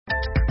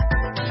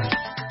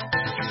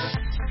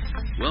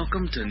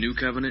Welcome to New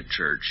Covenant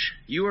Church.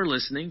 You are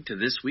listening to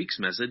this week's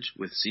message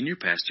with Senior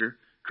Pastor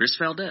Chris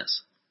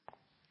Valdez.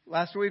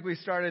 Last week we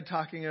started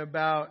talking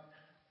about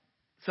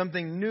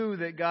something new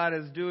that God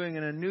is doing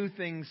and a new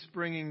thing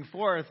springing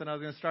forth. And I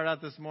was going to start out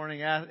this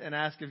morning and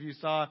ask if you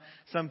saw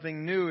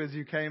something new as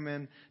you came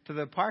into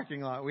the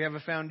parking lot. We have a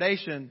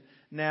foundation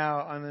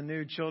now on the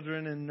new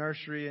children and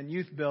nursery and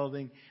youth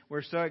building.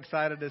 We're so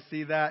excited to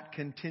see that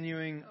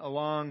continuing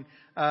along.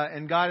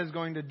 And God is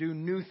going to do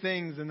new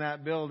things in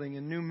that building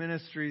and new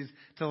ministries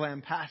to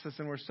Lampasas.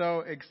 And we're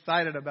so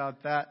excited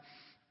about that.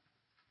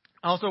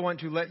 I also want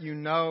to let you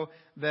know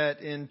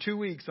that in 2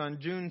 weeks, on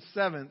June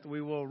 7th,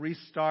 we will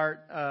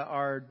restart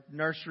our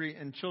nursery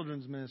and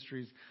children's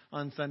ministries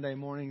on Sunday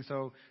morning.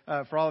 So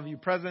for all of you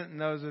present and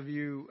those of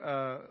you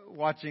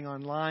watching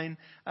online,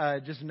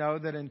 just know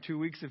that in 2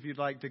 weeks, if you'd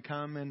like to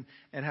come and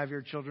have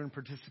your children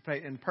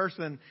participate in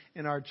person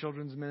in our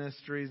children's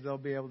ministries, they'll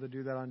be able to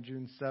do that on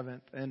June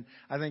 7th. And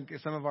I think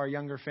some of our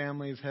younger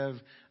families have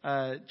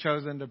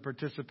chosen to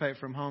participate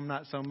from home,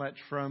 not so much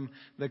from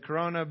the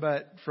corona,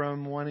 but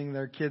from wanting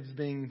their kids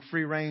being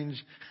free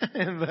range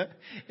in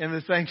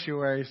the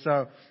sanctuary.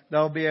 So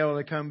they'll be able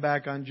to come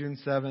back on June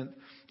 7th.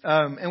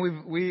 And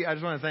I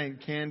just want to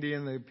thank Candy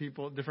and the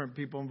different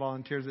people and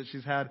volunteers that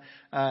she's had,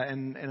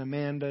 and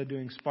Amanda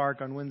doing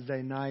Spark on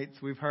Wednesday nights.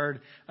 We've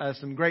heard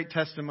some great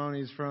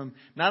testimonies from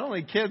not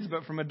only kids,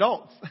 but from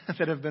adults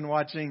that have been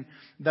watching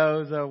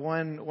those.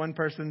 One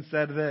person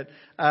said that,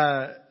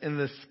 in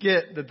the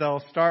skit that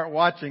they'll start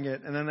watching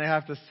it and then they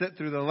have to sit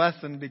through the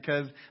lesson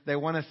because they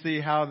want to see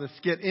how the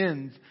skit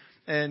ends.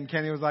 And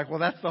Kenny was like, well,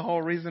 that's the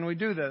whole reason we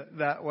do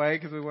that way,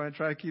 because we want to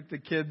try to keep the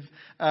kids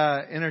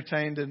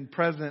entertained and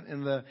present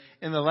in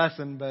the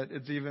lesson. But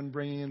it's even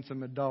bringing in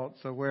some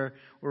adults, so we're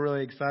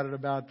really excited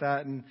about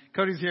that. And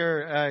Cody's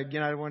here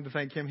again. I wanted to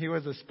thank him. He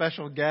was a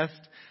special guest.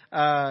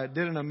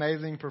 Did an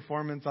amazing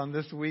performance on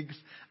this week's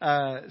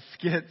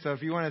skit. So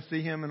if you want to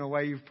see him in a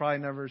way you've probably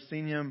never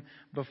seen him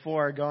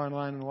before, go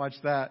online and watch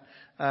that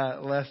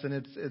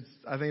lesson.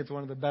 I think it's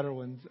one of the better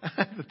ones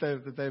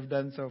that they've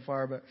done so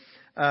far. But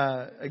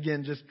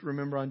again, just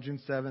remember on June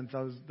 7th,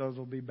 those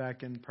will be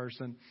back in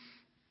person.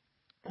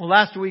 Well,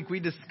 last week we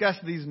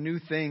discussed these new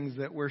things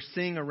that we're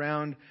seeing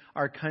around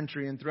our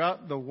country and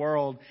throughout the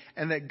world,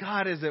 and that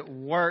God is at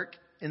work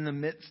in the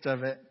midst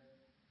of it.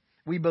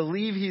 We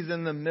believe He's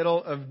in the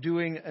middle of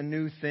doing a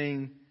new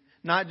thing,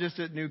 not just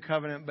at New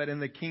Covenant, but in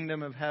the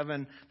kingdom of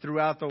heaven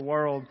throughout the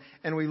world.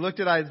 And we looked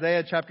at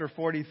Isaiah chapter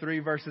 43,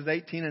 verses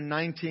 18 and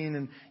 19,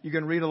 and you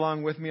can read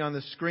along with me on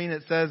the screen.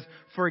 It says,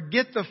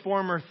 "Forget the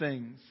former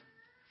things.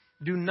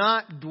 Do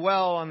not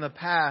dwell on the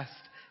past.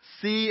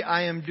 See,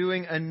 I am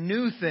doing a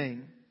new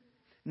thing.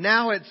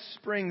 Now it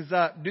springs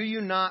up. Do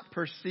you not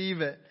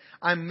perceive it?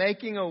 I'm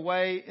making a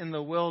way in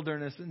the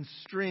wilderness and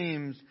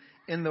streams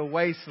in the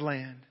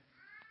wasteland."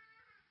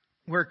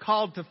 We're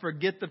called to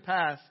forget the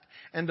past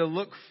and to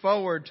look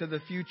forward to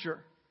the future.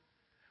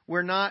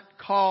 We're not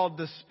called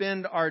to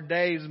spend our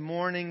days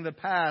mourning the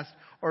past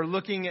or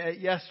looking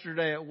at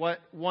yesterday, at what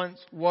once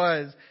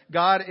was.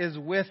 God is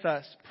with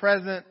us,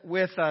 present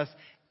with us,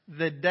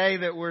 the day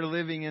that we're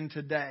living in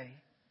today.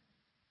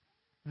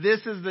 This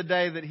is the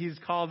day that He's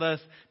called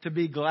us to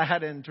be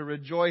glad in, to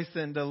rejoice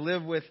in, to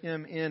live with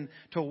Him in,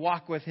 to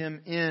walk with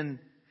Him in.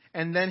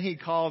 And then He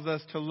calls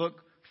us to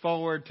look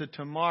forward to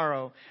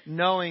tomorrow,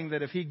 knowing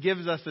that if He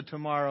gives us a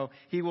tomorrow,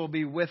 He will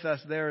be with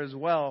us there as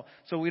well.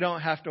 So we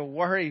don't have to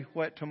worry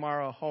what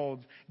tomorrow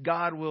holds.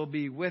 God will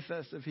be with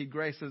us if He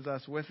graces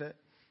us with it.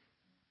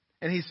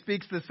 And He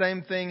speaks the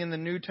same thing in the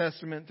New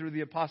Testament through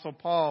the Apostle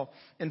Paul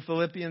in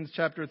Philippians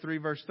chapter 3,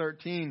 verse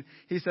 13.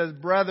 He says,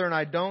 "Brethren,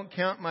 I don't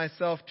count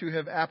myself to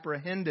have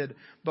apprehended,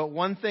 but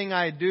one thing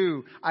I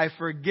do, I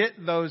forget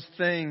those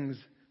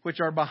things which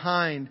are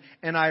behind,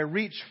 and I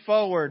reach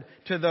forward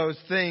to those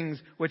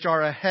things which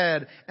are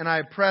ahead, and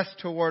I press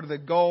toward the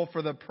goal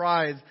for the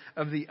prize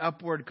of the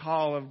upward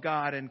call of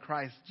God in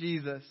Christ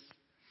Jesus."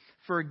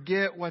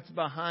 Forget what's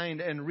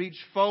behind and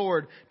reach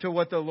forward to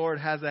what the Lord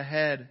has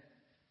ahead.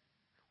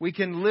 We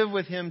can live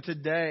with Him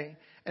today,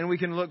 and we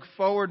can look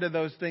forward to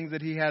those things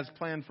that He has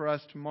planned for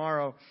us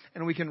tomorrow,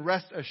 and we can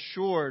rest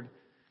assured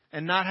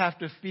and not have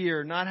to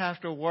fear, not have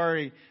to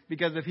worry,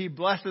 because if He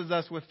blesses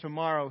us with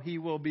tomorrow, He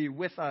will be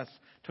with us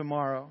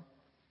tomorrow.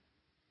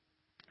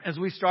 As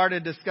we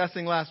started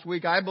discussing last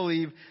week, I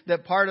believe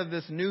that part of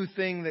this new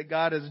thing that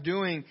God is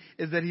doing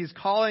is that He's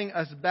calling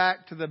us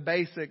back to the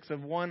basics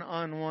of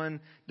one-on-one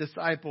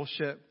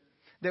discipleship.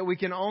 That we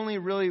can only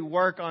really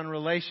work on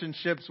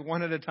relationships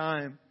one at a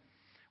time.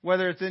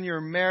 Whether it's in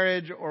your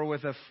marriage or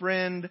with a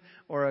friend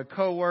or a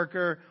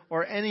coworker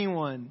or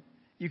anyone.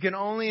 You can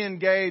only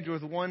engage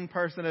with one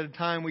person at a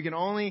time. We can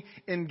only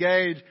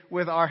engage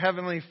with our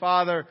Heavenly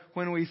Father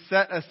when we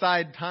set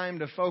aside time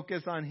to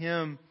focus on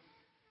Him.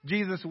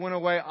 Jesus went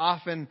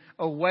often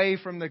away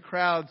from the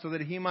crowd so that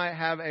He might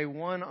have a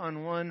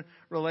one-on-one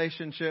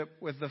relationship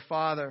with the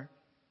Father.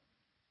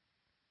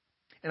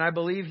 And I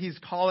believe He's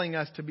calling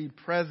us to be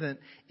present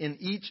in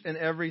each and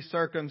every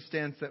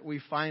circumstance that we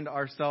find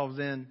ourselves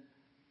in.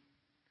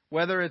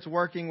 whether it's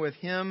working with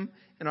Him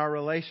in our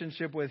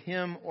relationship with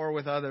Him or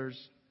with others.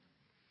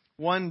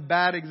 One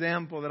bad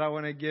example that I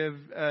want to give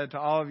to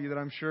all of you that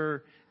I'm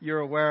sure you're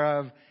aware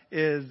of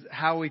is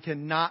how we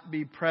cannot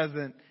be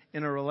present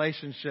in a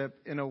relationship,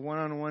 in a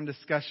one-on-one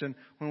discussion,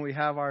 when we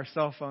have our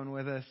cell phone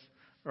with us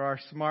or our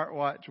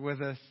smartwatch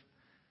with us.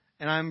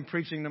 And I'm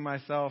preaching to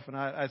myself, and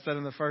I said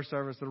in the first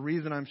service, the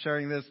reason I'm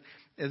sharing this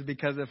is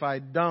because if I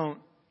don't,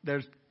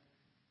 there's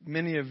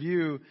many of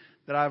you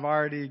that I've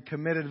already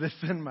committed this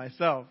in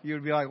myself. You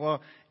would be like,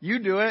 well, you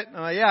do it. And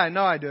I'm like, yeah, I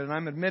know I do it. And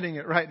I'm admitting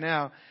it right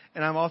now.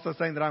 And I'm also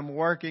saying that I'm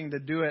working to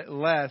do it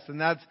less. And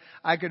that's,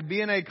 I could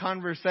be in a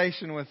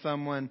conversation with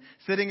someone,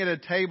 sitting at a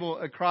table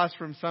across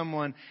from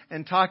someone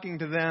and talking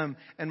to them,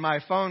 and my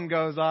phone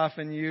goes off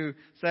and you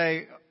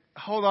say,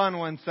 hold on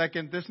one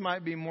second, this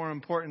might be more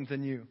important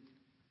than you.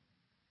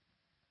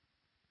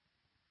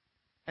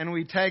 And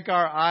we take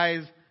our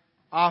eyes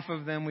off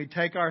of them. We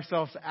take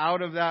ourselves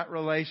out of that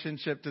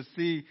relationship to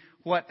see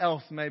what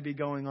else may be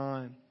going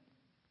on.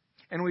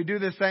 And we do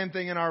the same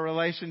thing in our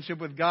relationship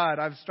with God.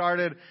 I've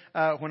started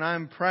when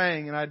I'm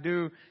praying, and I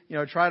do,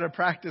 try to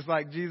practice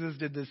like Jesus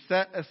did, to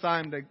set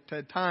aside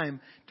time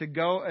to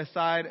go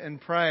aside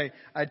and pray.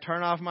 I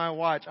turn off my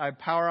watch. I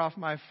power off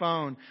my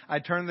phone. I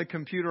turn the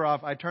computer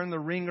off. I turn the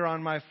ringer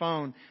on my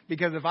phone.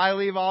 Because if I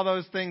leave all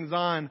those things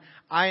on,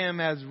 I am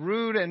as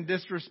rude and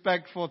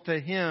disrespectful to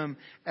Him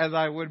as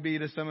I would be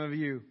to some of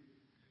you.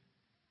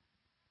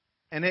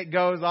 And it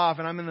goes off,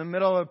 and I'm in the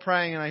middle of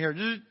praying, and I hear,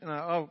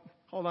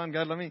 hold on,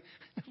 God,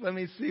 let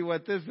me see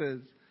what this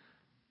is.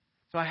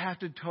 So I have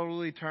to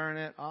totally turn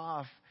it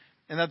off.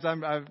 And that's,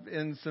 I've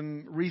in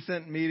some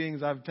recent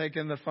meetings, I've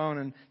taken the phone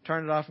and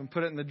turned it off and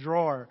put it in the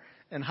drawer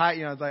and hide,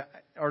 it's like,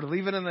 or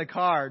leave it in the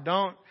car.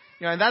 Don't,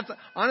 and that's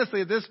honestly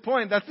at this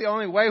point, that's the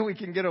only way we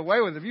can get away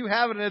with it. If you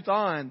have it and it's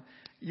on,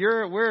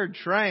 we're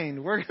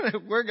trained. We're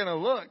gonna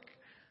look.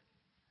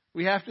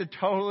 We have to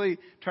totally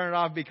turn it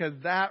off, because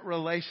that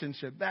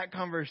relationship, that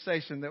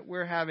conversation that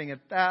we're having at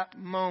that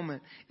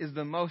moment is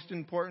the most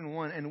important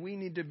one. And we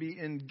need to be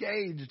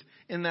engaged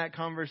in that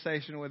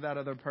conversation with that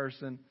other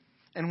person.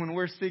 And when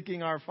we're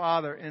seeking our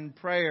Father in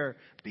prayer,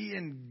 be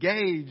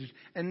engaged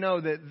and know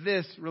that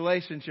this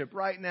relationship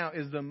right now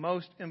is the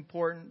most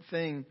important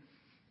thing.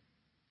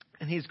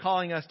 And He's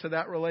calling us to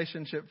that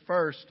relationship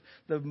first.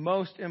 The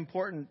most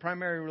important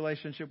primary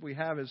relationship we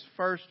have is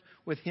first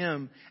with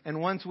Him. And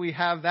once we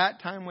have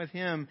that time with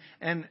Him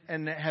and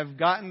have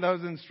gotten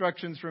those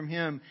instructions from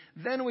Him,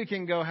 then we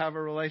can go have a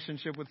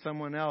relationship with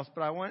someone else.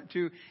 But I want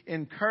to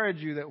encourage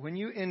you that when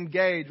you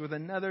engage with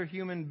another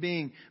human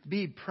being,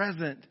 be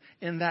present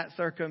in that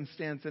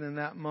circumstance and in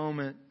that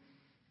moment.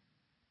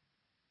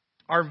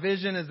 Our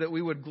vision is that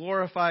we would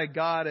glorify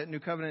God at New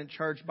Covenant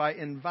Church by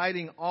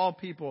inviting all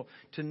people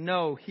to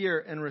know, hear,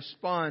 and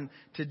respond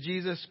to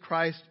Jesus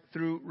Christ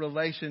through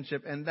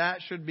relationship. And that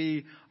should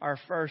be our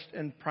first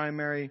and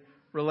primary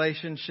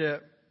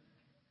relationship.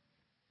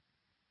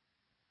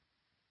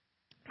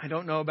 I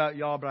don't know about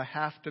y'all, but I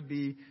have to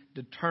be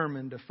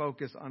determined to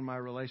focus on my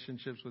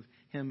relationships with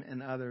Him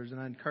and others. And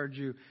I encourage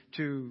you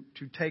to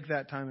take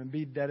that time and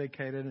be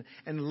dedicated.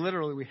 And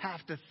literally, we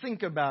have to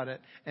think about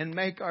it and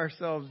make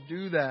ourselves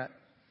do that.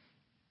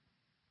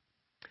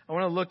 I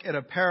want to look at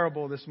a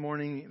parable this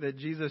morning that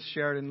Jesus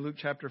shared in Luke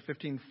chapter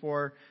 15,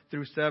 4-7,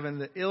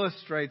 that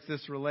illustrates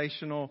this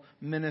relational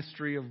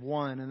ministry of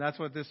one. And that's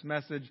what this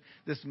message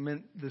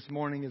this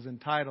morning is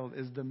entitled,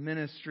 is the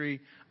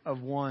ministry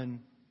of one.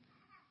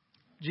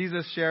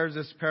 Jesus shares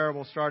this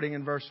parable starting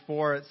in verse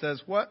 4. It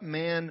says, "What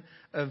man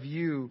of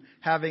you,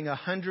 having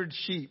 100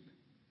 sheep,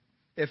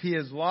 if he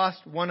has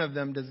lost one of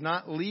them, does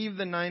not leave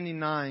the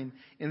 99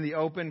 in the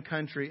open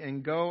country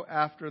and go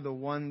after the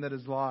one that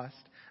is lost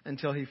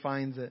until he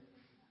finds it?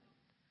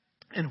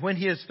 And when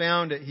he has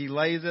found it, he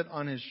lays it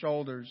on his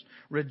shoulders,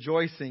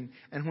 rejoicing.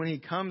 And when he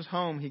comes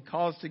home, he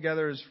calls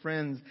together his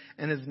friends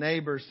and his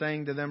neighbors,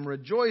 saying to them,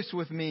 'Rejoice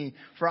with me,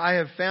 for I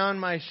have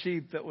found my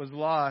sheep that was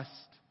lost.'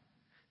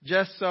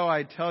 Just so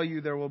I tell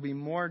you, there will be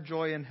more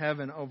joy in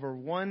heaven over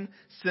one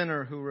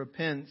sinner who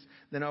repents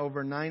than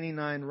over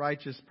 99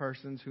 righteous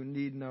persons who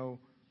need no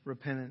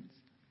repentance."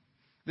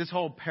 This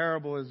whole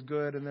parable is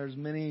good, and there's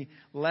many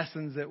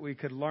lessons that we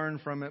could learn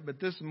from it. But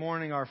this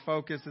morning, our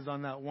focus is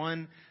on that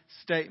one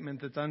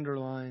statement that's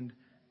underlined: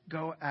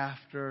 go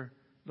after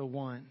the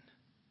one.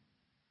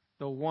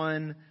 The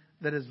one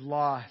that is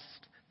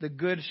lost. The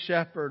good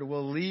shepherd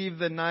will leave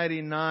the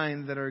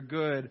 99 that are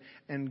good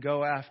and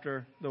go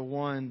after the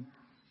one.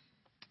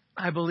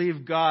 I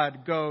believe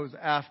God goes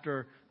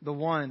after the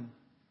one.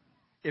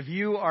 If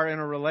you are in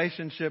a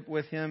relationship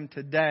with Him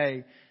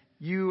today,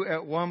 you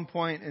at one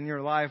point in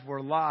your life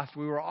were lost.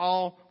 We were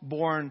all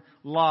born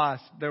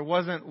lost. There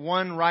wasn't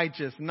one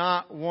righteous,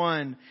 not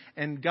one.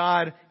 And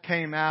God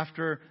came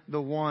after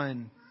the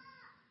one.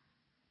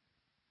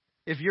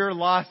 If you're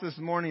lost this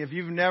morning, if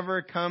you've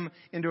never come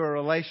into a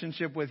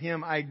relationship with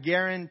Him, I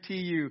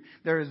guarantee you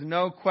there is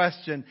no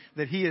question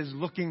that He is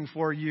looking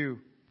for you.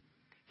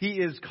 He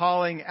is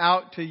calling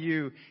out to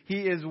you.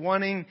 He is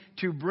wanting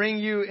to bring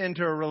you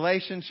into a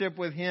relationship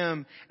with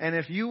Him. And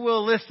if you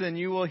will listen,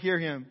 you will hear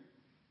Him.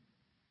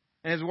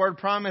 And His Word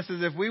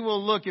promises if we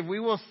will look, if we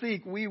will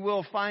seek, we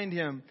will find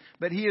Him.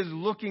 But He is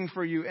looking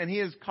for you and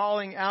He is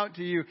calling out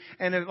to you.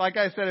 And if, like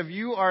I said, if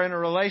you are in a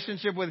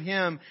relationship with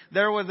Him,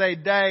 there was a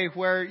day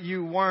where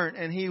you weren't.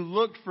 And He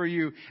looked for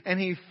you and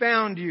He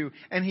found you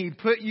and He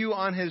put you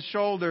on His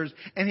shoulders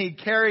and He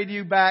carried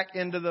you back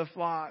into the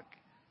flock.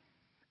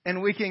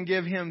 And we can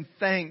give Him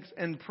thanks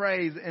and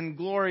praise and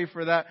glory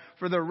for that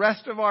for the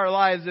rest of our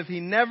lives if He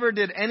never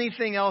did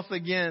anything else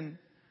again.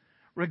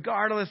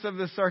 Regardless of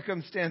the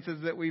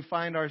circumstances that we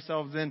find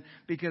ourselves in,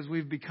 because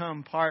we've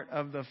become part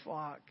of the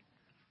flock.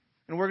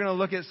 And we're going to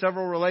look at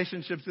several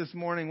relationships this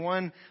morning.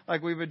 One,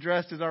 like we've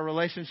addressed, is our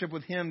relationship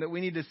with Him, that we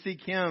need to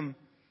seek Him.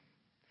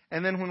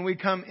 And then when we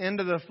come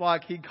into the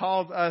flock, He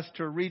calls us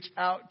to reach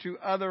out to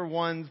other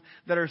ones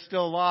that are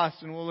still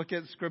lost. And we'll look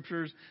at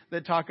scriptures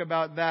that talk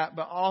about that.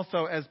 But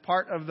also, as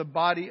part of the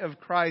body of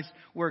Christ,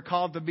 we're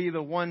called to be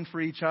the one for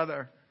each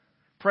other.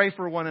 Pray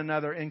for one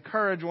another.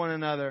 Encourage one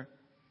another.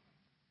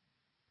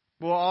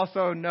 We'll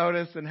also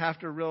notice and have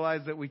to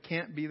realize that we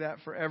can't be that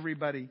for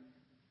everybody.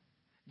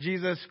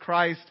 Jesus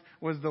Christ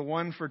was the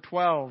one for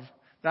 12.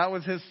 That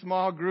was His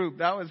small group.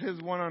 That was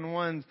His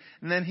one-on-ones.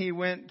 And then He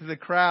went to the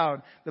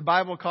crowd. The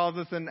Bible calls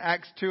us in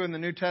Acts 2 in the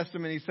New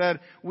Testament. He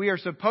said, we are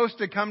supposed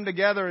to come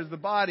together as the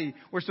body.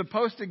 We're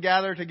supposed to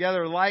gather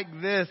together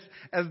like this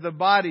as the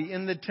body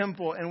in the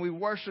temple. And we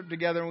worship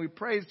together and we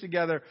praise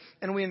together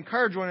and we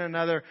encourage one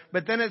another.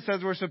 But then it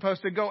says we're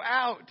supposed to go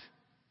out.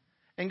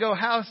 And go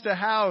house to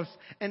house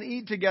and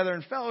eat together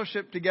and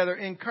fellowship together,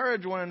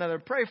 encourage one another,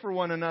 pray for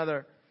one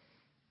another.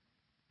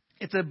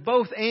 It's a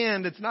both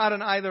and, it's not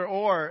an either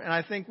or. And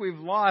I think we've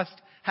lost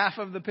half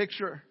of the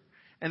picture.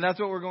 And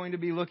that's what we're going to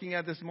be looking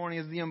at this morning,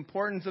 is the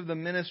importance of the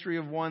ministry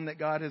of one that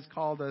God has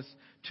called us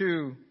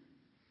to.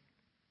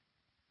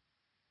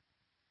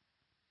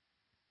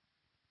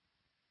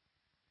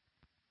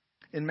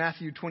 In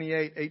Matthew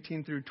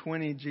 28:18 through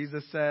 20,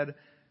 Jesus said,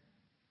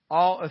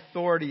 all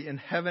authority in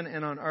heaven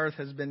and on earth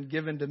has been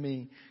given to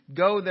me.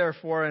 Go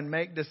therefore and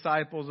make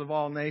disciples of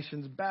all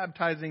nations,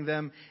 baptizing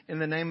them in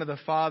the name of the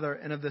Father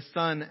and of the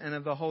Son and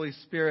of the Holy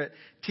Spirit,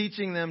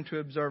 teaching them to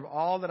observe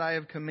all that I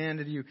have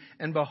commanded you.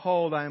 And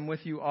behold, I am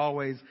with you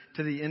always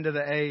to the end of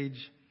the age.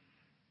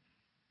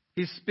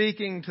 He's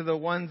speaking to the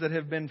ones that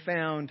have been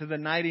found, to the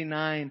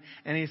 99.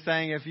 And He's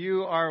saying, if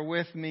you are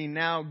with me,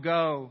 now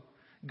go.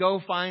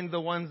 Go find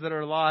the ones that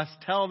are lost.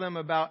 Tell them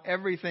about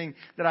everything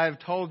that I have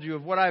told you,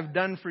 of what I've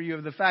done for you,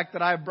 of the fact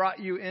that I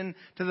brought you into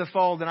the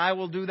fold, and I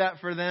will do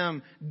that for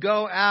them.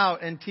 Go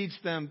out and teach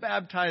them,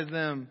 baptize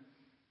them.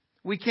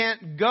 We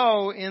can't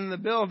go in the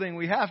building.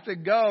 We have to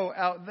go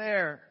out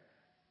there.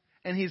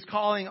 And He's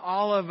calling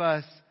all of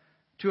us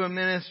to a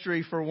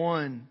ministry for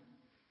one.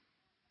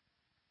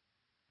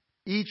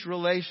 Each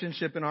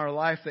relationship in our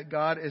life that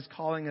God is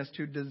calling us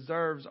to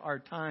deserves our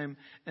time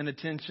and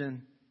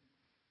attention.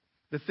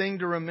 The thing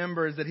to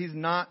remember is that He's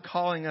not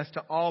calling us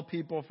to all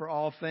people for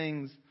all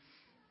things.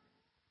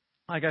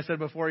 Like I said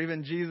before,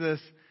 even Jesus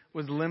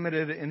was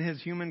limited in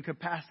His human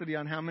capacity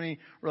on how many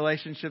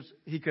relationships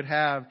He could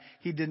have.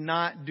 He did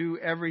not do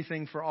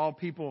everything for all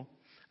people.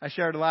 I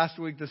shared last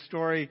week the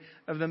story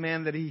of the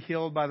man that He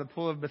healed by the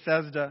pool of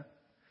Bethesda.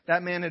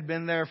 That man had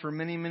been there for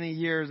many, many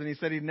years, and he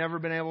said he'd never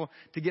been able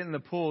to get in the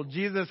pool.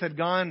 Jesus had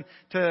gone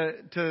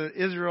to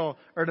Israel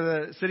or to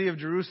the city of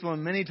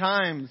Jerusalem many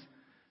times.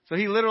 So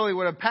He literally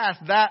would have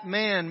passed that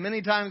man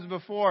many times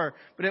before,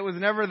 but it was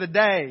never the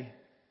day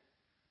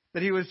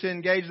that He was to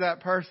engage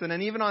that person.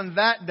 And even on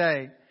that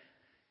day,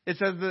 it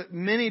says that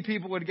many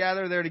people would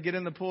gather there to get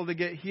in the pool to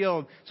get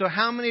healed. So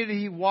how many did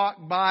He walk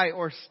by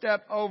or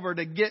step over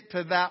to get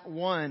to that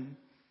one?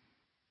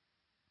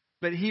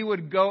 But He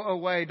would go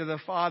away to the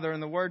Father,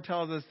 and the Word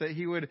tells us that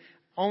He would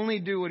only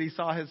do what He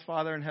saw His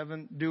Father in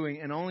heaven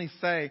doing and only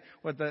say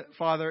what the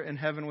Father in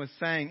heaven was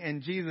saying.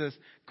 And Jesus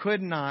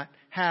could not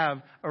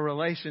have a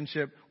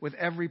relationship with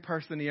every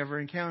person He ever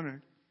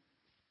encountered,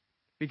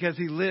 because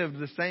He lived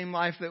the same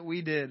life that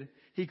we did.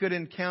 He could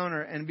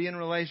encounter and be in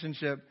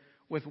relationship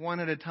with one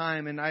at a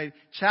time. And I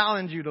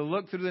challenge you to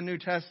look through the New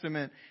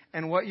Testament,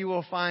 and what you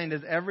will find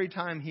is every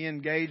time He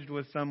engaged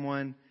with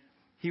someone,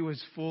 He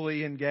was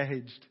fully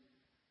engaged,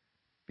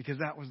 because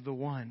that was the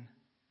one.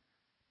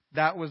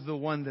 That was the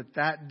one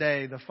that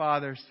day the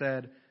Father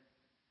said,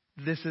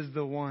 this is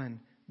the one.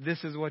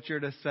 This is what you're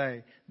to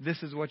say.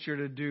 This is what you're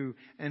to do.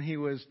 And He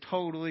was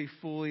totally,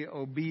 fully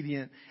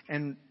obedient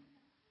and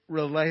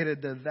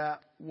related to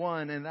that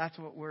one. And that's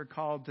what we're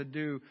called to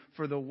do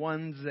for the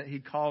ones that He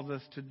calls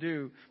us to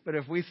do. But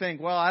if we think,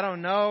 well, I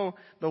don't know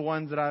the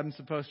ones that I'm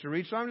supposed to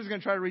reach, so I'm just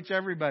going to try to reach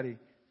everybody,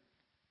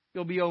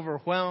 you'll be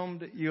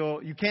overwhelmed.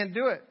 You can't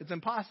do it. It's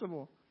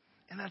impossible.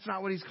 And that's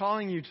not what He's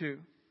calling you to.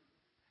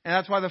 And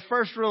that's why the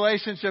first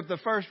relationship, the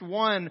first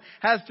one,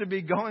 has to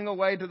be going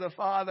away to the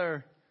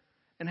Father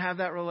and have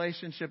that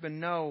relationship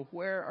and know,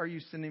 where are you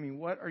sending me?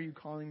 What are you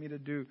calling me to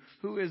do?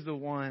 Who is the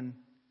one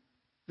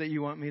that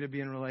you want me to be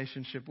in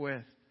relationship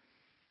with?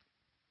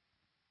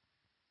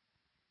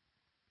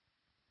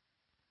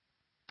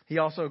 He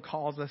also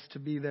calls us to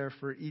be there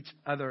for each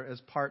other as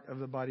part of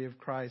the body of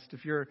Christ.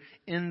 If you're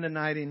in the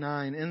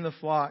 99, in the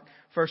flock,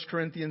 1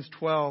 Corinthians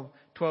 12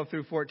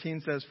 through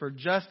 14 says, "For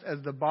just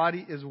as the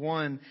body is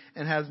one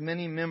and has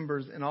many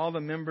members, and all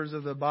the members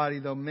of the body,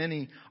 though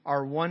many,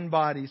 are one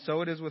body,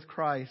 so it is with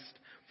Christ.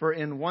 For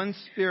in one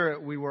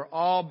Spirit we were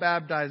all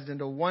baptized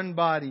into one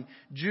body,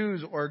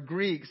 Jews or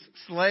Greeks,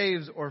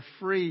 slaves or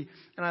free."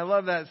 And I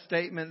love that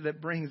statement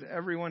that brings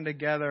everyone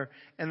together.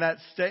 And that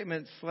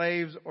statement,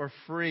 slaves or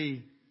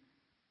free.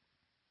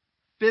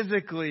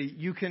 Physically,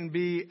 you can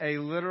be a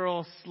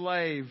literal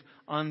slave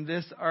on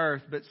this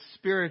earth, but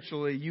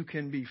spiritually, you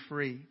can be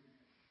free.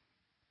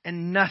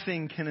 And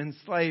nothing can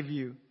enslave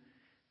you.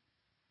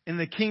 In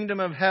the kingdom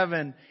of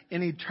heaven,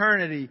 in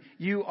eternity,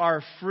 you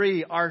are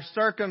free. Our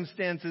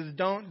circumstances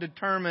don't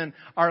determine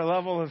our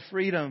level of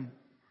freedom.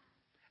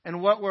 And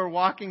what we're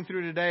walking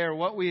through today, or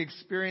what we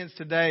experience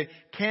today,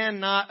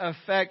 cannot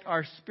affect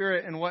our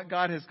spirit and what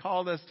God has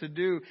called us to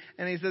do.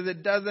 And He says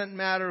it doesn't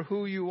matter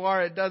who you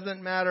are. It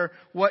doesn't matter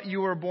what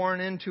you were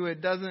born into. It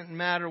doesn't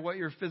matter what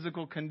your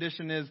physical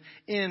condition is.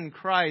 In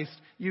Christ,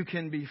 you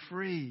can be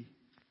free.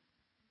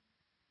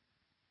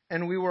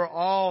 And we were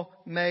all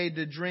made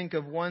to drink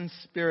of one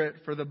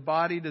Spirit, for the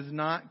body does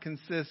not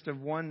consist of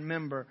one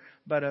member,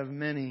 but of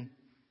many.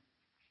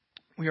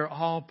 We are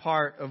all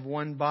part of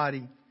one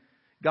body.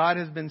 God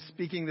has been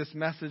speaking this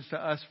message to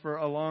us for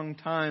a long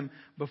time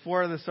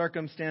before the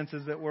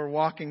circumstances that we're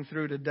walking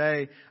through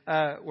today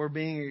were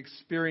being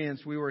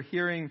experienced. We were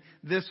hearing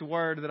this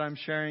word that I'm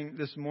sharing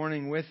this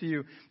morning with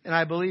you. And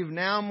I believe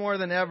now more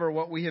than ever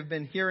what we have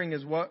been hearing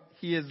is what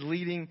He is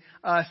leading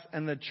us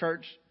and the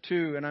church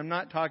to. And I'm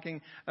not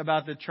talking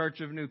about the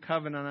Church of New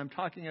Covenant. I'm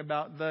talking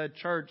about the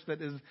church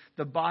that is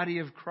the body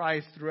of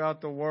Christ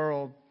throughout the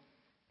world.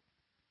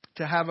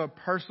 To have a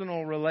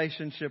personal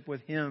relationship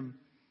with Him.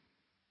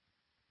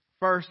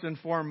 First and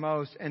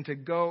foremost, and to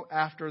go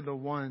after the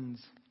ones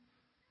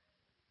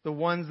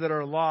that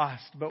are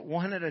lost, but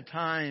one at a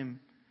time,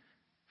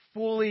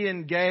 fully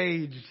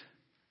engaged,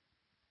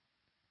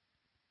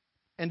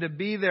 and to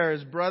be there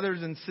as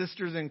brothers and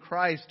sisters in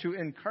Christ, to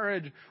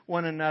encourage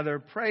one another,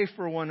 pray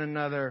for one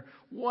another,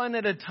 one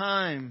at a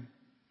time.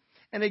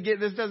 And again,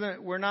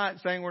 we're not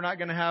saying we're not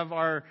going to have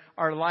our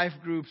life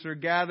groups or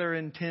gather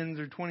in 10s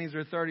or 20s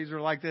or 30s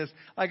or like this.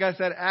 Like I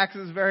said, Acts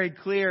is very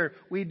clear.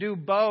 We do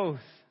both.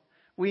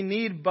 We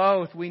need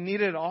both. We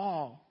need it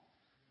all.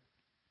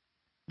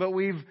 But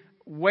we've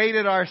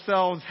weighted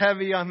ourselves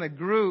heavy on the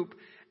group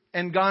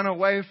and gone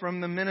away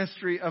from the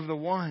ministry of the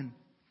one.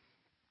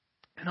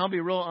 And I'll be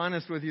real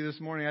honest with you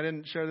this morning. I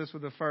didn't share this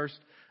with the first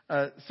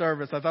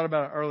service. I thought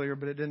about it earlier,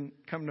 but it didn't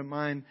come to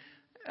mind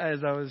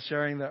as I was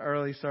sharing the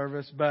early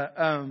service. But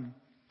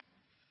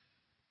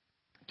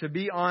to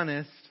be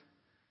honest,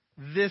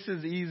 this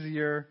is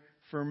easier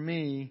for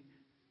me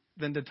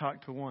than to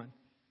talk to one.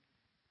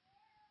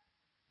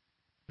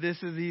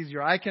 This is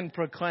easier. I can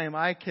proclaim.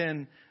 I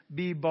can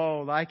be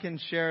bold. I can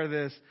share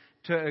this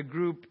to a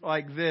group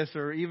like this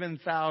or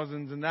even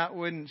thousands, and that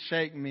wouldn't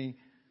shake me.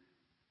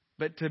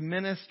 But to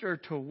minister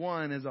to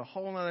one is a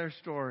whole other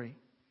story.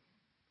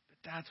 But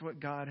that's what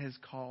God has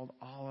called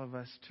all of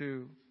us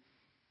to.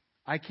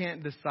 I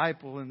can't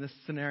disciple in this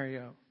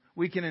scenario.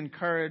 We can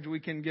encourage.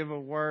 We can give a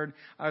word.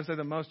 I would say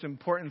the most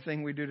important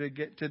thing we do to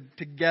get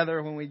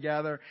together when we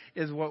gather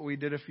is what we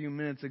did a few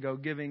minutes ago,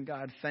 giving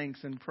God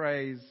thanks and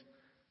praise.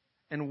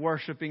 And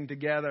worshiping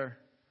together.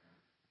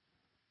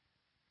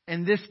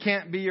 And this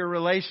can't be your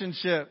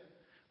relationship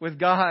with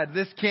God.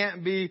 This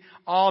can't be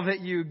all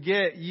that you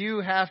get. You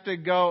have to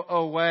go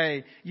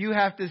away. You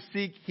have to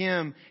seek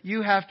Him.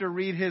 You have to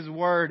read His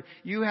Word.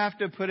 You have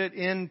to put it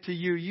into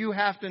you. You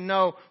have to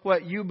know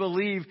what you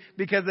believe,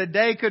 because a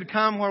day could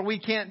come where we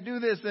can't do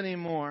this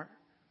anymore.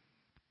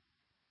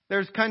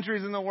 There's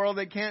countries in the world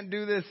that can't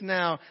do this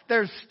now.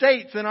 There's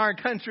states in our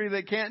country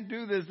that can't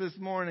do this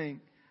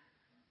morning.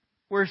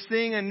 We're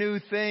seeing a new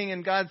thing,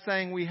 and God's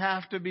saying we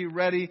have to be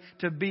ready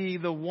to be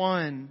the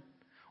one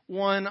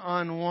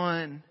on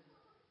one.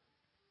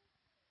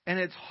 And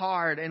it's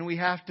hard, and we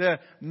have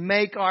to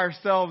make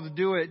ourselves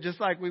do it,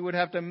 just like we would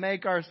have to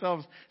make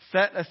ourselves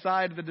set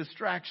aside the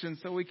distractions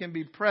so we can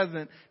be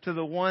present to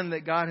the one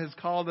that God has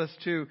called us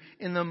to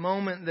in the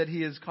moment that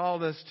He has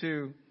called us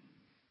to.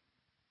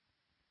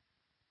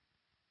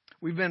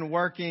 We've been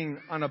working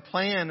on a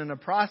plan and a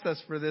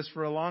process for this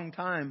for a long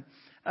time.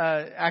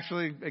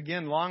 Actually,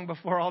 again, long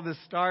before all this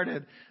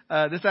started,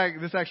 this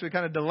actually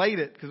kind of delayed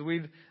it, because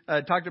we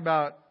talked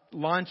about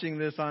launching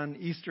this on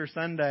Easter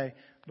Sunday,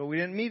 but we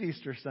didn't meet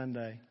Easter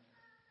Sunday.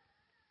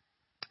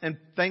 And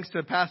thanks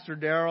to Pastor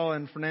Darrell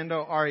and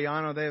Fernando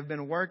Ariano, they have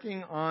been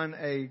working on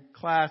a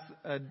class,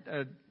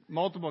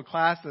 multiple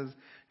classes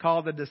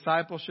called the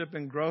Discipleship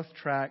and Growth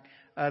Track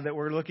that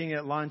we're looking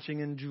at launching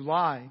in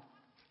July.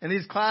 And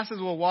these classes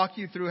will walk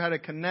you through how to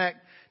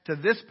connect to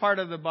this part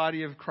of the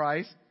body of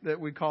Christ that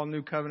we call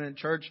New Covenant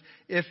Church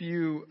if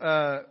you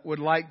would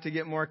like to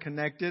get more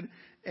connected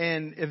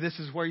and if this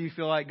is where you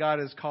feel like God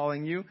is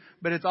calling you.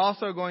 But it's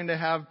also going to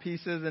have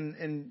pieces,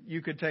 and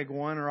you could take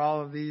one or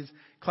all of these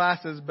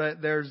classes,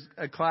 but there's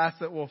a class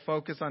that will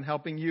focus on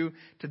helping you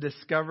to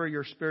discover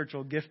your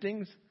spiritual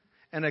giftings,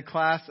 and a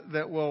class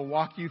that will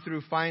walk you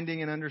through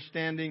finding and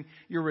understanding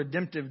your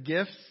redemptive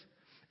gifts,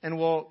 and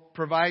will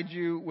provide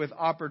you with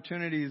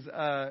opportunities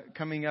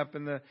coming up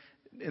in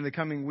the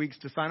coming weeks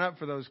to sign up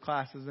for those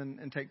classes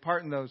and take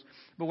part in those.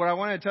 But what I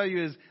want to tell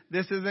you is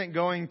this isn't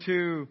going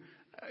to,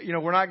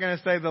 we're not going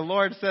to say the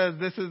Lord says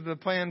this is the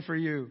plan for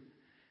you.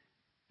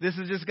 This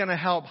is just going to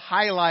help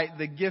highlight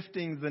the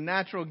giftings, the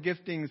natural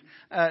giftings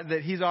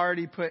that He's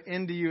already put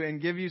into you,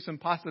 and give you some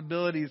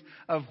possibilities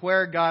of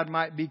where God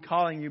might be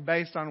calling you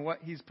based on what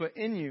He's put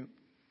in you.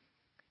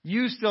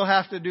 You still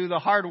have to do the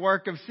hard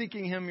work of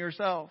seeking Him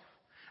yourself,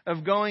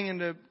 of going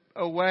into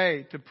a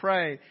way to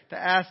pray, to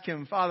ask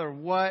Him, Father,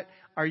 what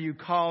are you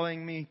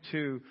calling me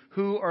to?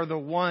 Who are the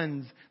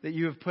ones that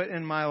you have put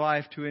in my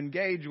life to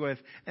engage with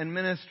and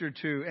minister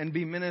to and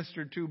be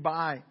ministered to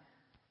by?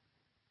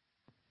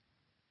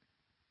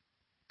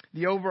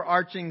 The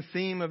overarching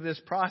theme of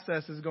this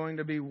process is going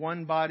to be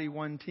one body,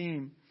 one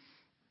team.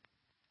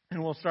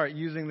 And we'll start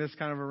using this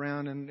kind of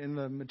around in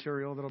the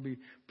material that will be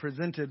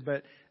presented.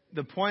 But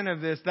the point of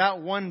this,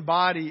 that one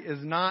body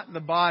is not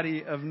the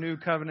body of New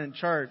Covenant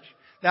Church.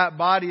 That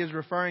body is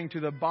referring to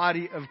the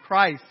body of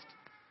Christ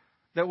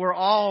that we're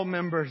all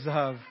members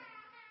of.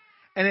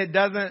 And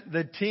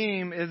the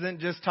team isn't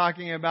just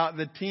talking about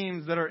the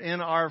teams that are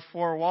in our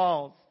four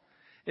walls.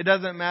 It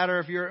doesn't matter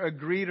if you're a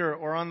greeter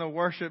or on the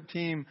worship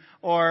team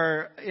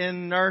or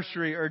in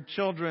nursery or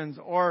children's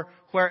or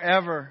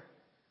wherever.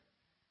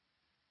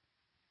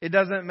 It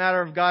doesn't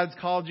matter if God's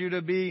called you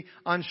to be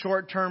on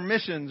short-term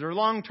missions or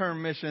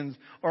long-term missions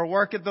or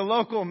work at the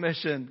local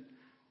mission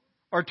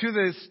or to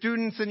the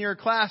students in your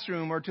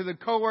classroom or to the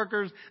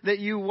coworkers that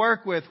you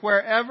work with.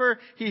 Wherever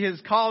He has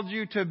called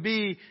you to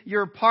be,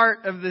 you're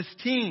part of this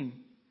team.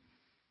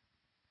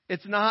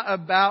 It's not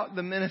about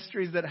the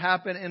ministries that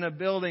happen in a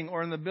building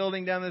or in the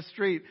building down the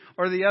street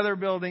or the other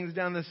buildings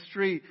down the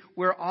street.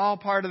 We're all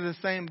part of the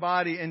same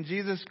body. And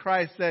Jesus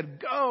Christ said,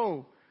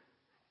 go,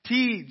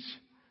 teach,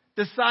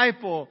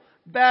 disciple,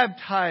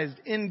 baptized,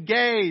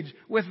 engage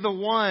with the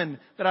one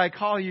that I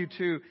call you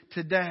to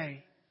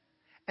today.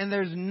 And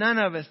there's none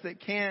of us that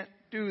can't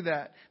do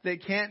that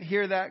can't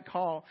hear that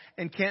call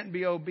and can't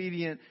be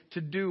obedient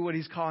to do what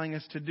He's calling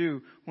us to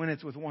do when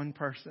it's with one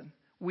person.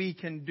 We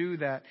can do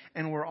that,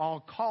 and we're all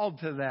called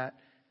to that.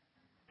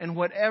 And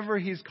whatever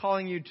He's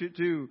calling you to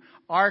do,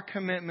 our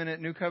commitment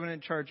at New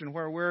Covenant Church and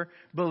where we're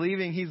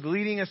believing He's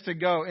leading us to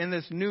go in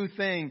this new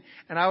thing,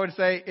 and I would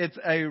say it's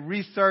a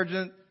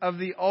resurgence of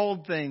the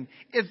old thing.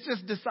 It's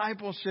just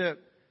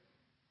discipleship.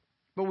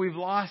 But we've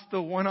lost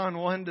the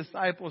one-on-one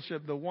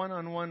discipleship, the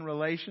one-on-one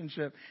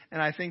relationship.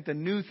 And I think the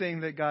new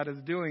thing that God is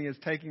doing is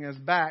taking us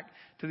back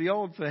to the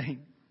old thing.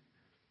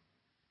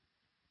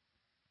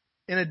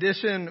 In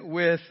addition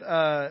with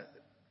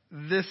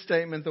this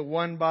statement, the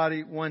one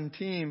body, one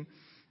team,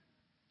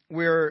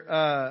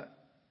 we're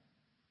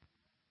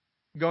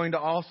going to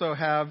also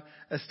have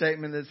a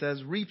statement that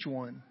says reach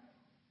one.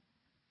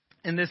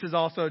 And this is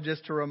also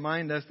just to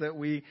remind us that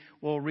we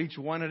will reach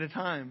one at a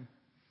time.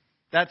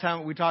 That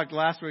time we talked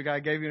last week, I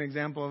gave you an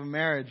example of a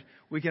marriage.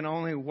 We can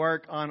only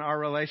work on our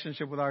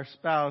relationship with our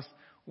spouse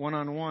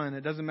one-on-one.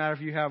 It doesn't matter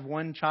if you have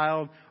one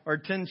child or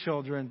 10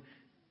 children.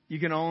 You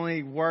can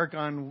only work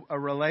on a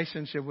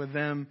relationship with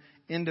them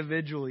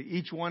individually.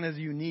 Each one is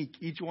unique.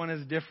 Each one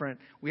is different.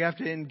 We have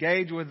to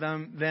engage with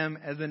them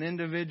as an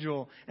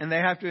individual, and they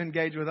have to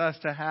engage with us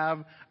to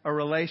have a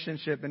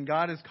relationship. And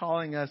God is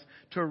calling us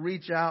to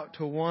reach out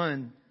to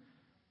one.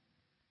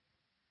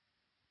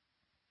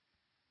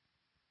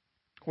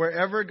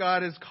 Wherever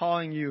God is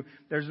calling you,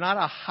 there's not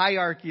a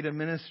hierarchy to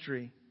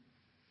ministry.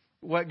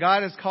 What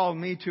God has called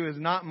me to is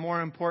not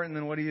more important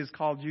than what He has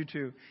called you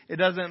to. It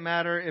doesn't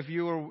matter if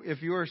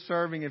you are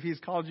serving, if He's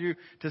called you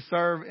to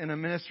serve in a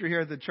ministry here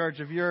at the church,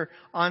 if you're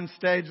on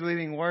stage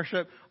leading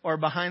worship or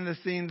behind the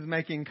scenes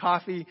making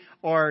coffee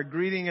or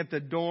greeting at the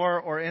door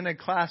or in a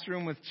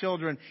classroom with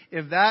children.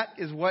 If that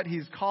is what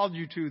He's called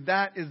you to,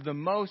 that is the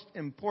most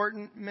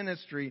important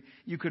ministry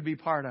you could be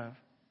part of.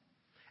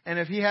 And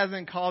if He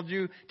hasn't called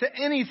you to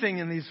anything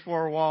in these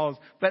four walls,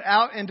 but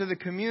out into the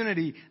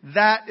community,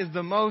 that is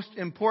the most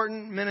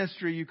important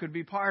ministry you could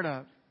be part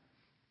of.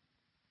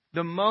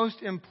 The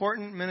most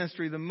important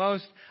ministry,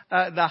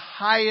 the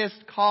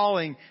highest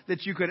calling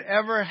that you could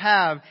ever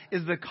have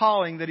is the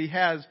calling that He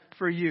has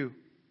for you.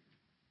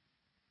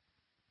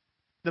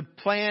 The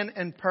plan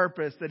and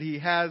purpose that He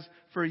has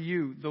for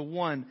you, the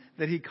one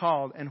that He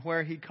called and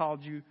where He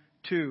called you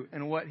to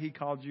and what He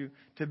called you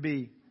to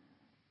be.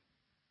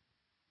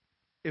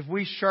 If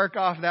we shirk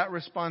off that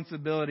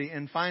responsibility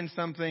and find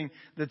something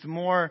that's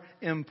more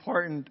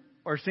important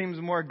or seems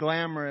more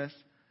glamorous,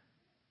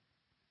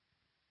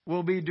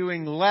 we'll be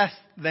doing less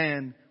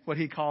than what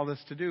He called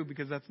us to do,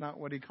 because that's not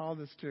what He called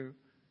us to.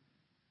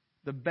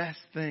 The best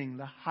thing,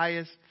 the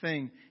highest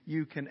thing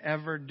you can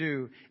ever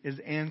do is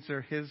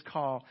answer His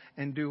call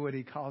and do what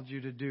He called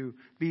you to do.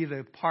 Be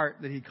the part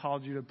that He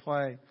called you to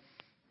play.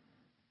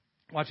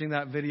 Watching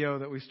that video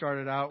that we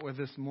started out with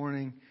this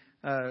morning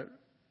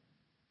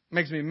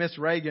makes me miss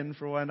Reagan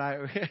for when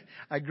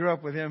I grew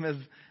up with him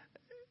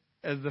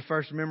as the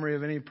first memory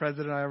of any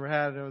president I ever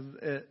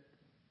had.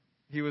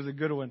 He was a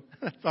good one.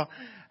 So,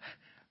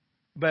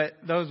 but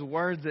those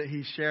words that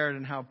he shared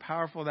and how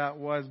powerful that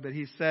was, but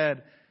he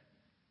said,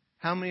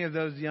 how many of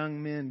those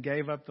young men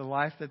gave up the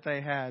life that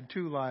they had,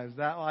 2 lives,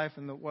 that life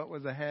and what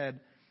was ahead,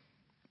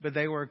 but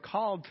they were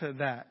called to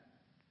that.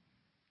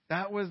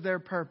 That was their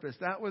purpose.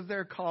 That was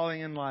their calling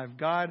in life.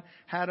 God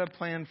had a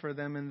plan for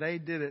them and they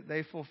did it.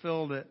 They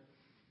fulfilled it.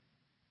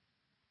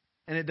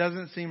 And it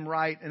doesn't seem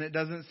right and it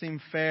doesn't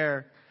seem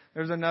fair.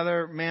 There's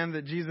another man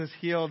that Jesus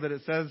healed that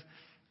it says,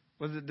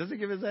 does it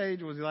give his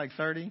age? Was he like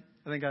 30?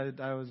 I think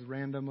I was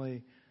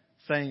randomly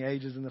saying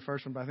ages in the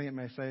first one, but I think it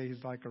may say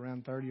he's like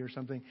around 30 or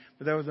something.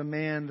 But there was a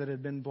man that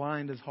had been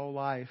blind his whole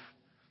life.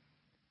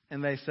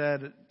 And they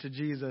said to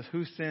Jesus,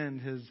 who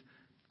sinned, his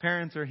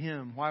parents or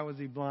him? Why was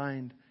he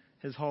blind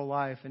his whole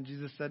life? And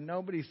Jesus said,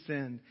 nobody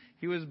sinned.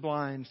 He was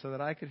blind so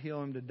that I could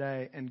heal him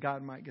today and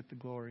God might get the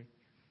glory.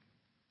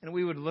 And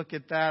we would look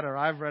at that, or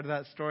I've read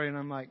that story and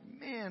I'm like,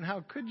 man,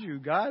 how could you,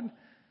 God?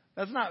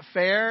 That's not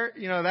fair.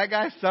 You know, that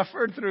guy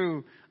suffered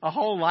through a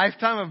whole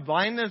lifetime of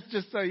blindness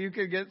just so you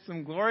could get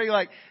some glory.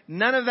 Like,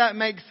 none of that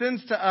makes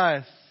sense to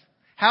us.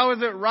 How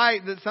is it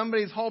right that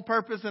somebody's whole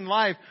purpose in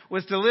life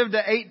was to live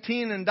to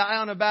 18 and die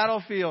on a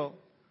battlefield?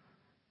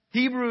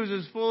 Hebrews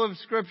is full of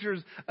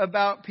scriptures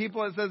about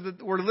people. It says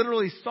that we're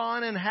literally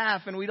sawn in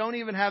half and we don't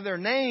even have their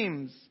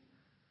names.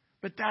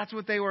 But that's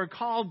what they were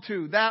called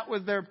to. That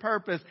was their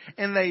purpose.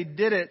 And they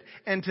did it.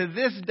 And to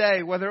this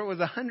day, whether it was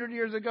 100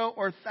 years ago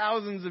or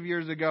thousands of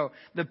years ago,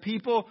 the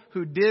people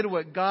who did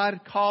what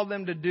God called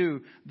them to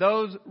do,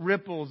 those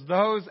ripples,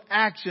 those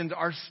actions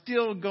are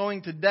still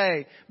going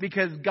today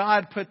because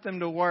God put them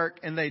to work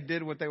and they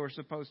did what they were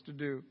supposed to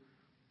do.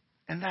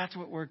 And that's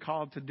what we're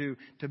called to do.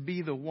 To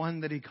be the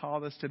one that He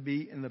called us to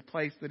be in the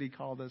place that He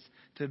called us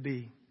to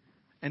be.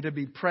 And to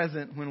be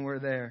present when we're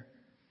there.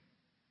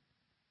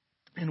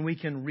 And we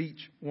can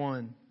reach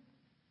one.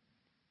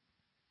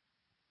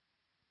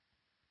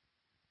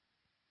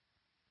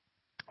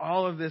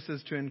 All of this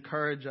is to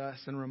encourage us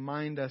and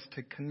remind us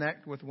to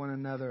connect with one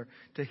another,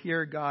 to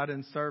hear God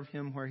and serve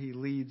Him where He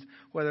leads,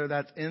 whether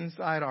that's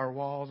inside our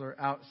walls or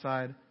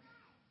outside.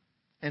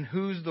 And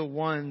who's the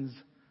ones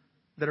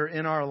that are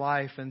in our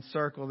life and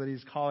circle that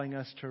He's calling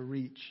us to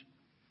reach.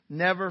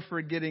 Never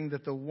forgetting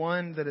that the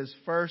one that is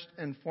first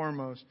and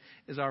foremost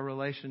is our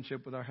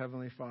relationship with our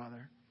Heavenly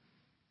Father.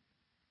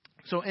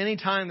 So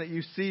anytime that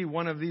you see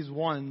one of these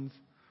ones,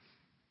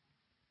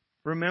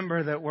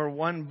 remember that we're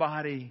one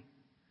body.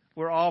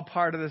 We're all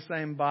part of the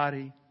same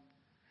body.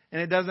 And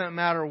it doesn't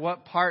matter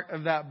what part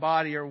of that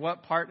body or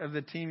what part of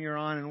the team you're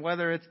on, and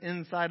whether it's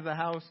inside of the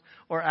house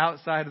or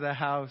outside of the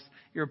house,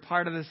 you're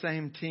part of the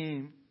same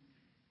team.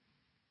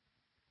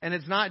 And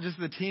it's not just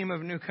the team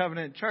of New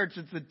Covenant Church,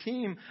 it's the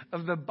team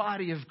of the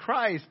body of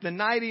Christ, the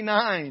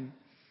 99.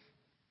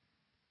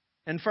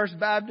 And First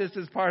Baptist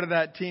is part of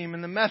that team.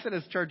 And the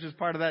Methodist Church is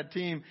part of that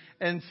team.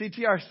 And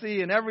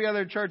CTRC and every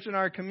other church in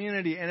our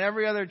community and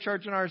every other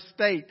church in our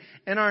state,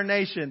 in our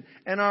nation,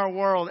 in our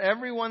world.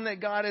 Everyone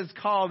that God has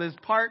called is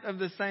part of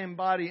the same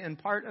body and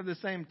part of the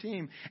same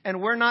team.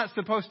 And we're not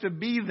supposed to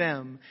be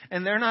them.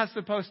 And they're not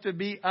supposed to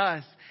be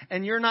us.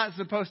 And you're not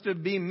supposed to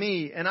be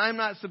me. And I'm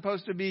not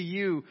supposed to be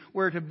you.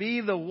 We're to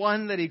be the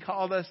one that He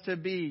called us to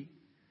be.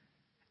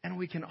 And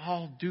we can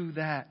all do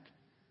that.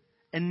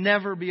 And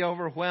never be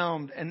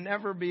overwhelmed and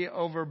never be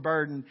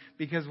overburdened,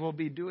 because we'll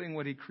be doing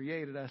what He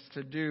created us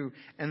to do,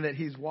 and that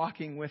He's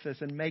walking with us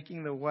and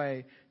making the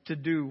way to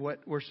do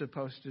what we're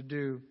supposed to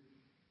do.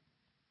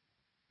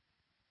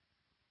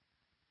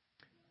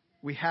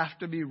 We have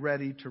to be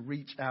ready to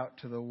reach out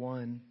to the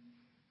one.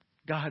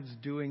 God's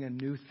doing a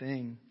new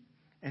thing,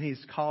 and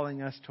He's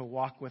calling us to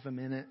walk with Him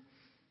in it.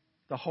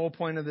 The whole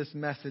point of this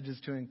message is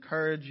to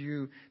encourage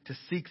you to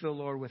seek the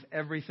Lord with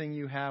everything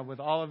you have, with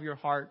all of your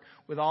heart,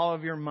 with all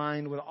of your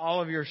mind, with all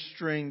of your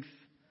strength,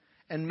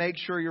 and make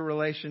sure your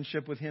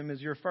relationship with Him is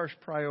your first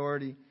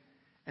priority,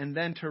 and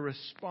then to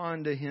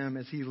respond to Him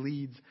as He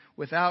leads.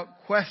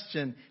 Without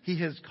question, He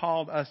has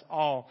called us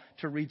all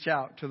to reach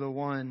out to the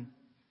one,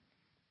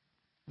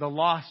 the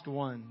lost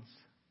ones,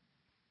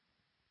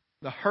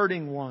 the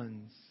hurting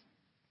ones,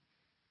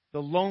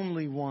 the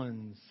lonely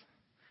ones,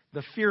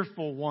 the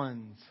fearful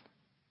ones,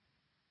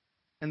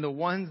 and the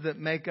ones that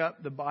make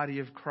up the body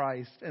of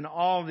Christ, and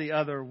all the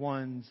other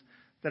ones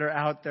that are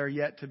out there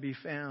yet to be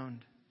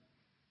found.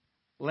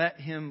 Let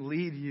Him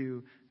lead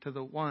you to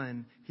the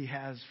one He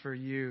has for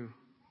you.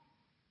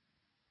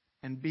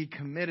 And be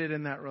committed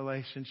in that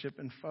relationship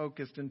and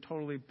focused and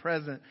totally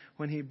present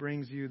when He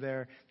brings you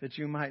there, that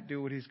you might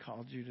do what He's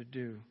called you to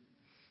do.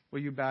 Will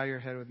you bow your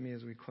head with me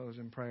as we close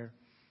in prayer?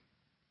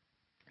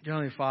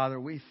 Heavenly Father,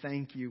 we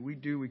thank you. We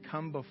do. We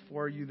come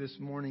before you this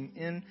morning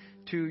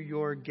into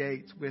your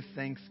gates with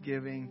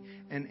thanksgiving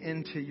and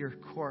into your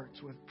courts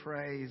with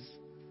praise.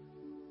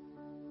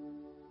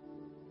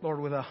 Lord,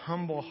 with a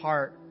humble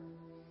heart,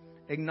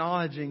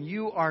 acknowledging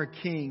you are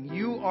King,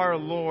 you are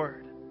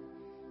Lord.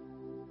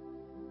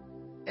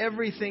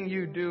 Everything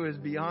you do is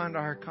beyond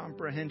our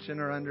comprehension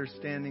or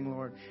understanding,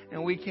 Lord.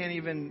 And we can't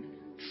even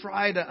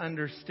try to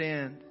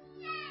understand.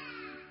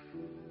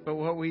 But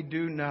what we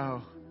do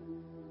know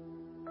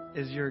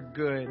is you're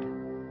good.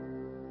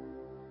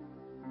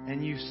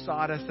 And you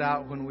sought us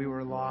out when we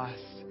were lost.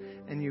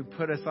 And you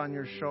put us on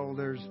your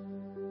shoulders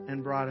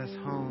and brought us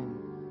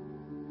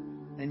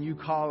home. And you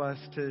call us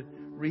to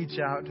reach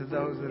out to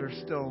those that are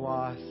still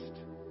lost.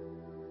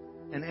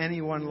 And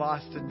anyone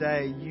lost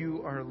today,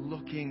 you are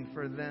looking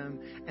for them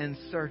and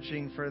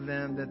searching for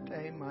them that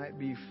they might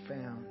be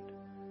found.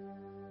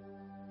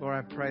 Lord,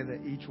 I pray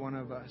that each one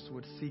of us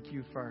would seek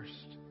you first.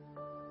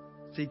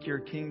 Seek your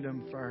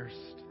kingdom first.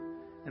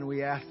 And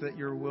we ask that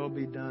your will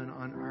be done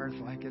on earth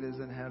like it is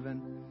in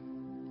heaven.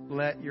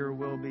 Let your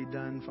will be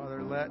done,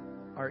 Father. Let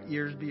our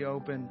ears be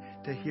open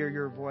to hear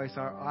your voice.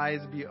 Our eyes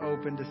be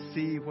open to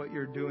see what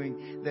you're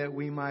doing, that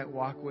we might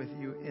walk with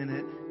you in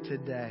it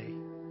today.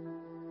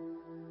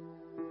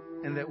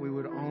 And that we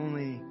would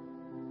only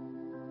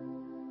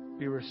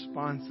be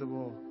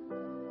responsible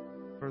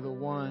for the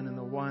one and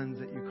the ones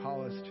that you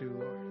call us to,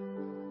 Lord.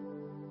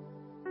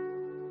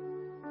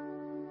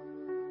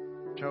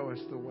 Show us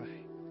the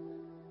way.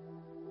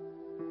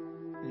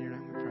 In your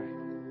name we pray.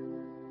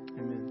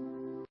 Amen.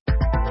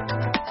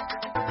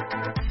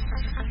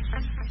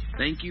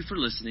 Thank you for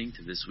listening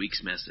to this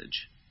week's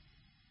message.